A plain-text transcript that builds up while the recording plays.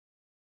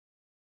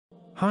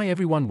Hi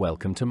everyone,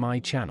 welcome to my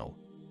channel.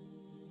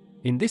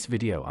 In this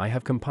video I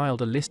have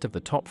compiled a list of the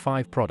top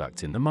 5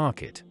 products in the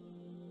market.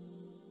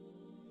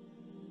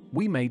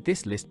 We made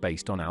this list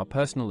based on our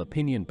personal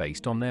opinion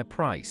based on their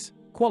price,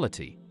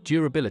 quality,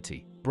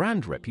 durability,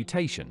 brand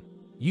reputation,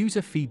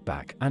 user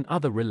feedback and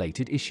other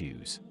related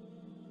issues.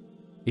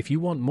 If you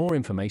want more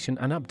information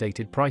and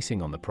updated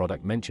pricing on the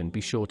product mentioned,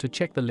 be sure to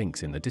check the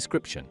links in the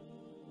description.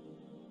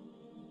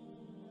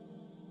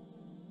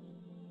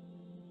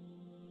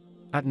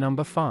 At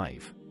number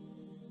 5.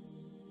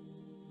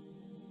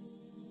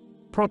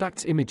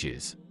 Products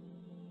images.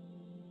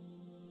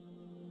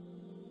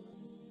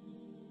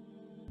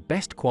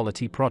 Best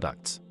quality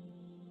products.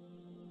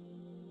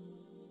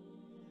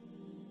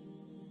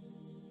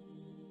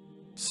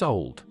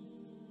 Sold.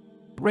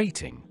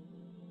 Rating.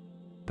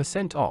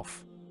 %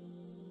 off.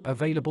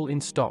 Available in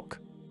stock.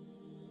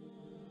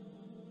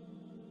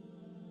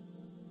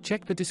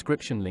 Check the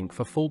description link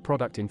for full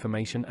product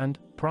information and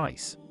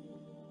price.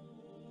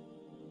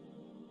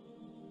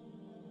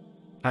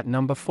 At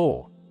number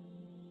 4.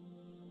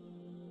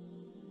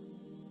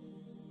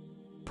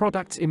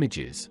 Products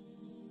images.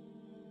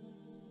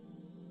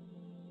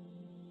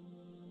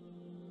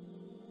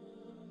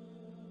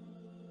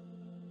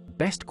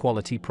 Best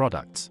quality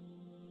products.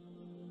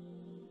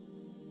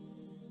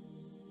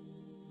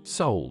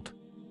 Sold.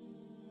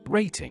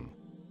 Rating.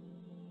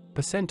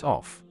 %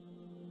 off.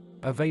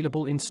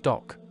 Available in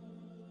stock.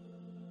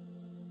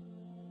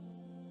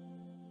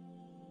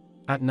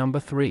 At number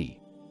 3.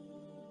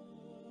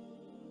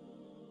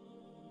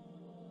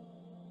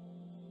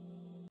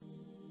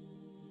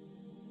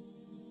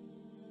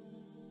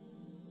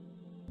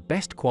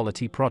 Best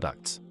quality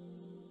products.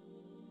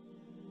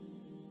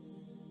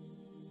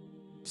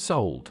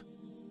 Sold.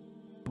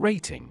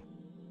 Rating.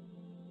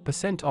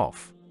 %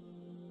 off.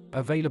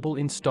 Available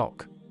in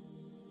stock.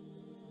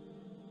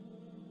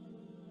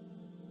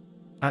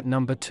 At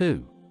number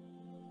 2.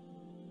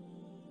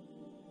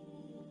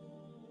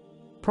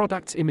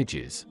 Products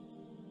images.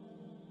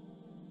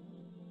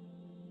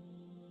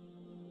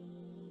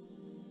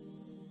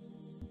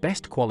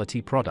 Best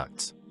quality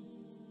products.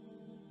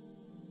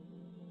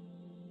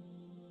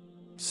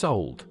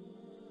 Sold.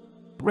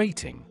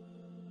 Rating.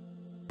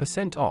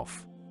 %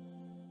 off.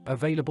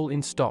 Available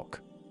in stock.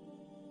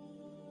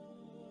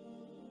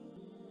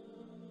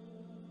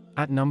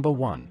 At number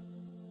 1.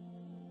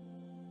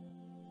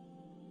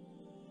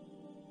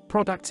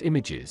 Products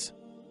images.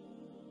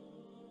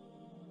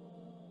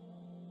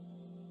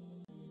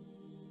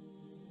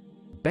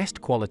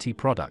 Best quality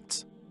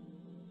products.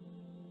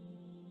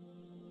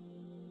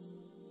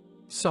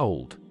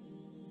 Sold.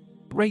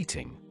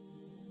 Rating.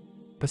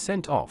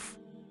 % off.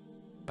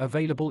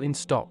 Available in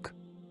stock.